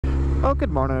Oh,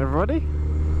 good morning everybody.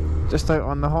 Just out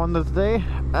on the Honda today.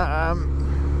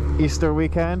 Easter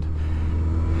weekend.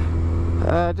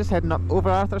 Just heading up over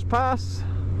Arthur's Pass,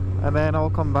 and then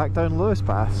I'll come back down Lewis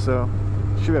Pass. So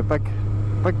should be a big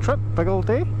trip, big old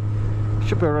day.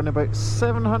 Should be around about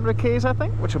 700 k's I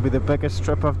think, which will be the biggest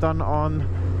trip I've done on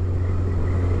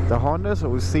the Honda. So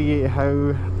we'll see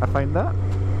how I find that.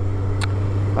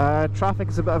 Traffic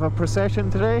is a bit of a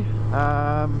procession today.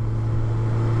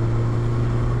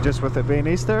 Just with it being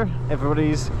Easter,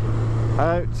 everybody's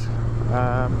out.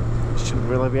 Shouldn't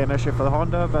really be an issue for the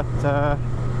Honda, but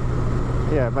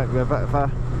yeah, it might be a bit of a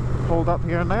hold up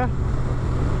here and there.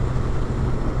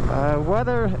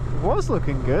 Weather was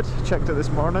looking good. Checked it this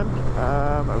morning.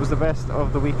 It was the best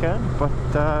of the weekend, but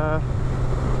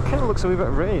kind of looks a wee bit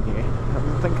rainy.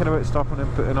 I'm thinking about stopping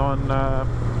and putting on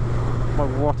my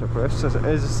waterproofs, as it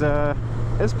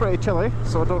is pretty chilly,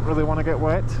 so I don't really want to get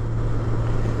wet.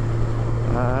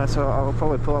 So I'll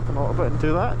probably pull up in a little bit and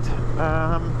do that.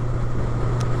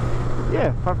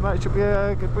 Yeah, apart from that, it should be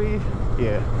a good wee...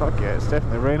 Yeah, fuck yeah, it's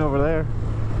definitely rain over there.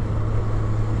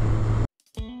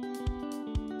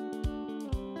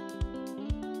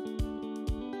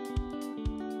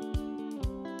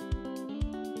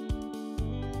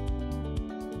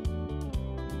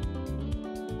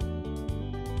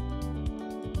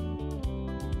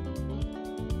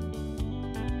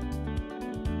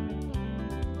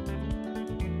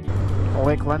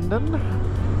 Lake London.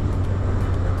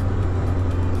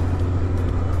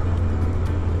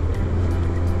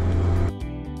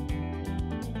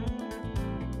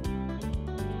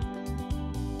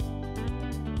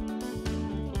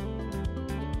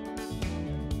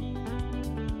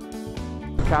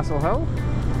 Castle Hill.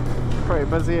 Pretty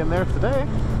busy in there today.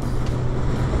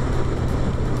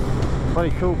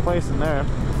 Pretty cool place in there.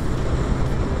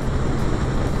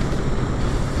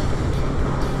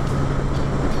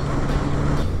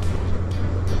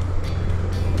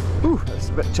 It's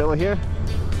a bit chilly here.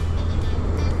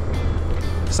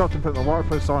 Stopped and put my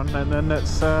waterproofs on, and then it's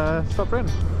stopped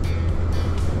raining.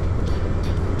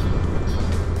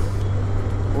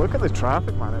 Look at the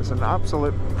traffic, man, it's an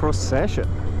absolute procession.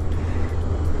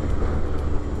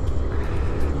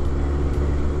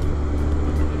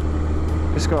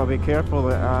 Just gotta be careful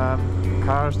that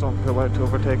cars don't pull out to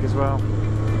overtake as well.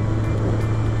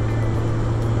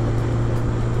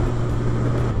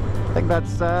 I think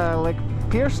that's Lake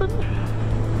Pearson.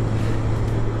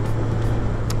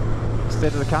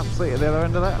 Stayed at the campsite at the other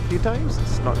end of that a few times.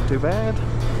 It's not too bad.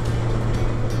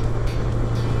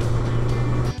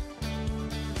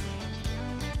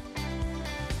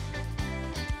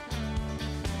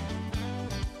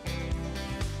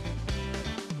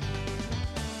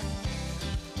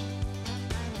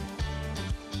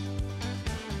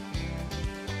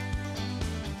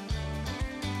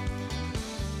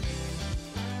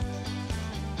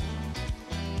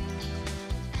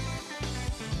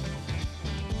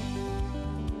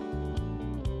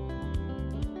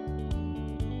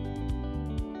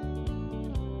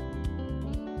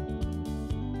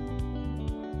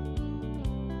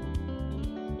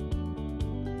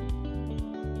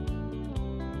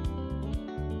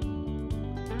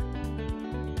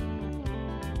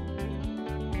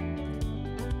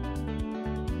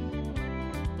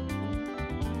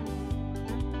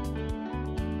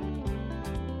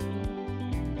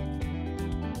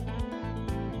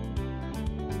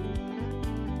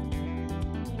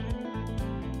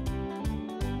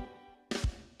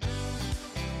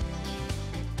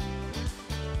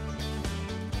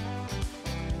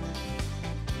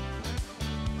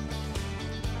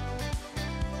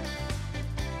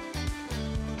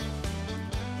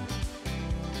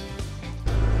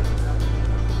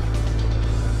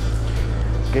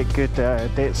 Get good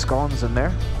date scones in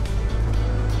there.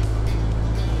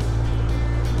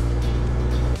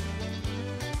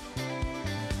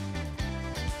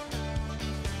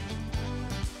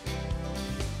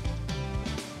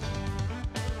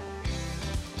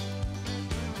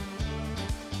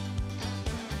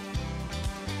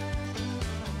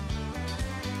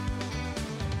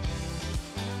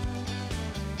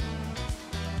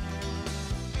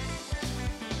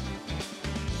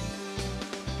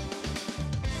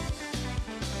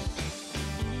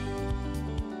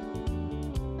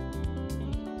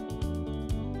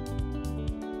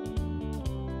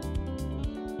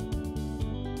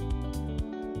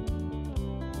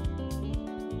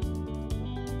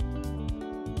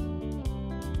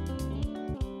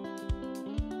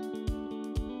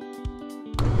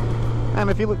 And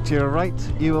if you look to your right,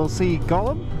 you will see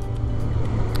Gollum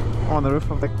on the roof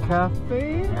of the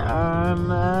cafe, and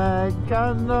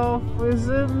Gandalf is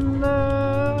in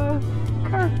the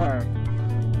car park.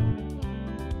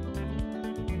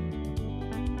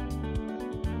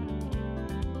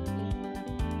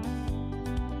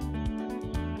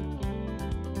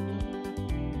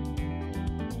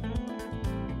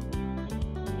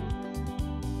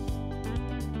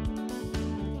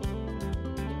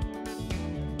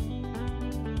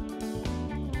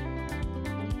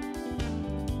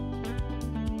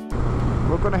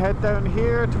 going to head down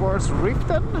here towards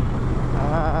Reefton,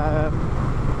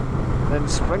 then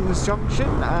Springs Junction,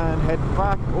 and head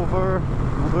back over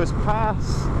Lewis Pass,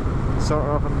 sort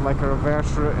of in like a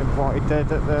reverse route of what I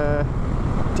did at the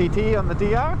TT on the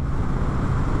DR.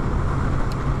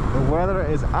 The weather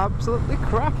is absolutely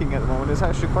cracking at the moment. It's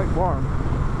actually quite warm.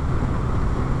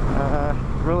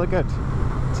 Really good.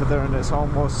 Considering it's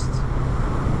almost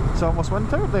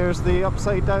winter. There's the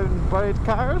upside down buried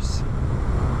cars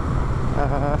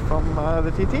from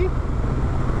the TT.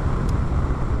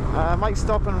 I might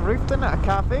stop in Reefton at a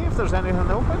cafe if there's anything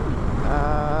open,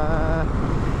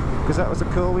 because that was a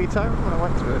cool wee town when I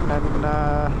went through it, and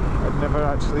I'd never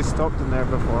actually stopped in there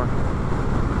before.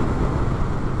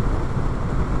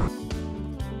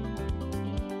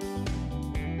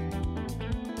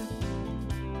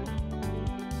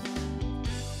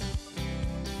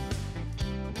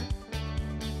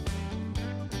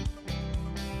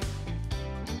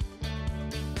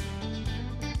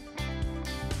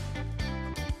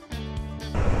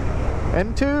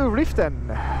 Into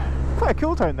Reefton. Quite a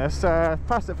cool town this.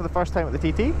 Passed it for the first time at the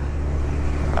TT.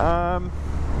 Kind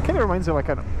of reminds me of like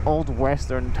an old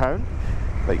western town.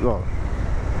 Like, well,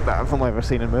 that I've only ever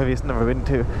seen in movies, never been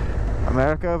to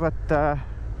America, but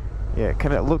yeah, it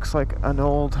kind of looks like an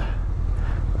old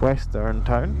western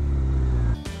town.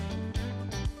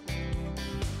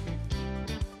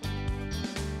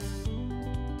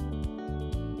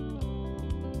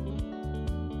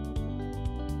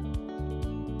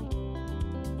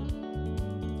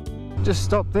 Just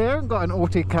stopped there and got an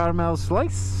OT caramel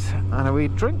slice and a wee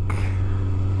drink.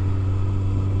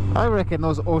 I reckon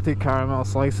those OT caramel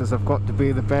slices have got to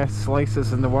be the best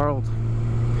slices in the world.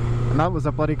 And that was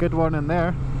a bloody good one in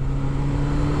there.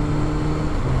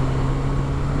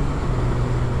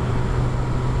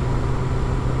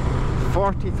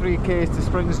 $43 to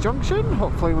Springs Junction.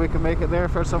 Hopefully we can make it there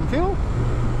for some fuel.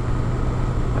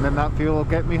 And then that fuel will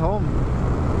get me home.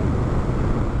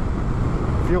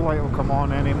 Fuel light will come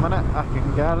on any minute, I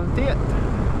can guarantee it.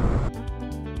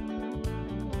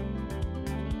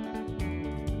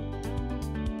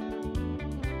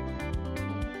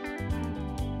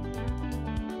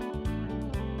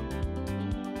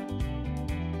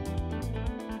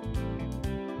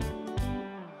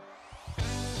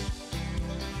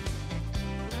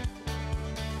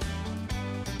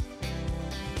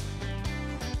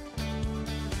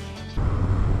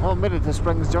 Well, made it to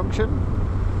Springs Junction.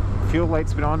 Fuel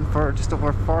light's been on for just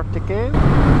over 40k.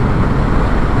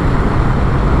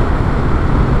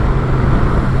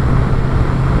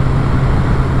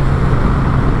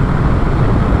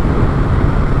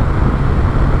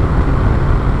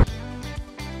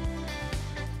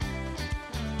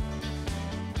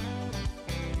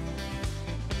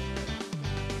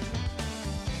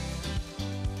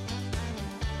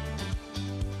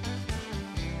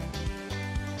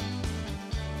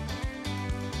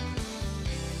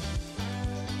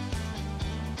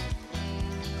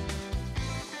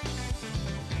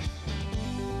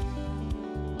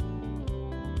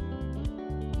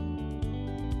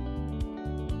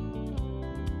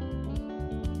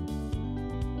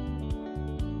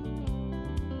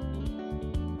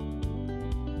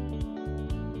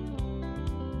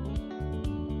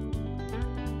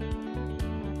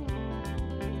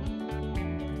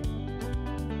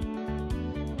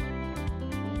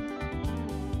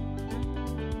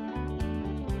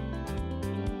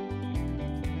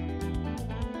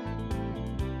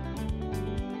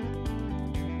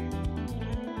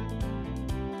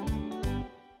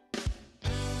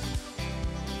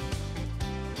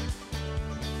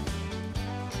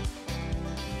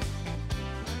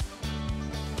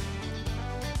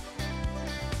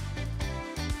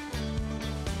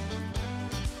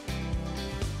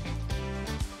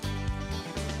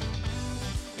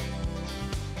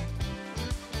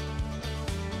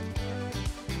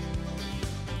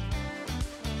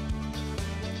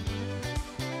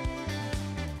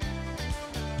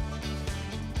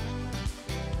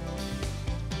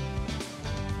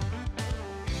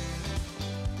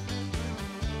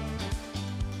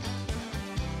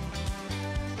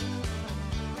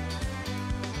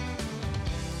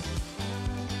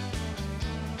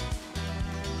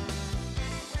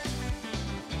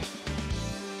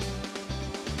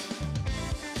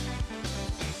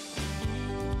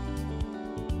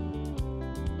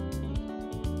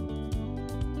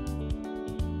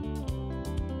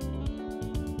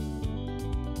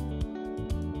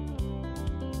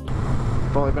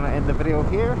 Probably going to end the video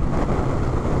here.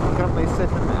 I'm currently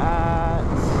sitting at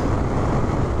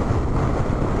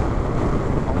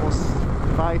almost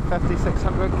 550,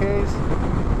 600 Ks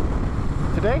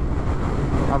today.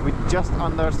 I'll be just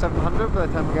under 700 by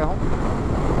the time we get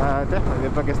home. Definitely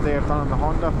the biggest day I've done on the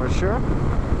Honda for sure.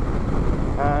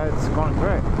 It's gone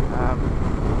great.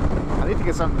 I need to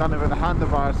get something done about the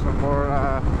handlebars for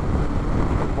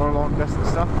more long distance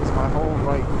stuff, because my whole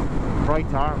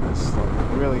right arm is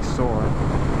like really sore.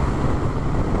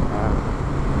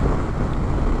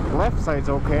 The left side's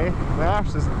okay, the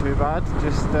arse isn't too bad,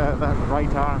 just that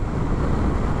right arm.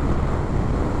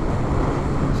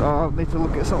 So I'll need to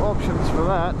look at some options for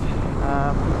that.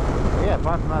 Yeah,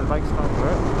 apart from that, the bike's gone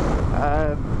great.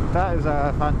 That is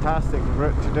a fantastic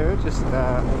route to do, just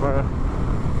over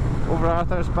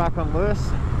Arthur's back on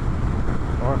Lewis,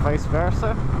 or vice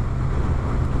versa.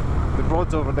 The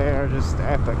roads over there are just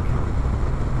epic.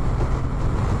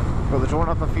 Got the drone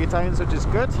up a few times, which is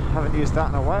good. Haven't used that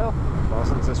in a while, well,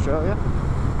 since Australia.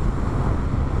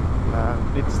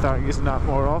 Need to start using that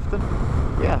more often.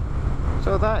 Yeah,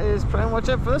 so that is pretty much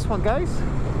it for this one, guys.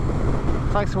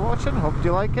 Thanks for watching, hope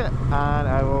you like it, and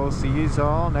I will see you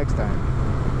all next time.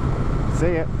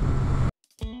 See ya.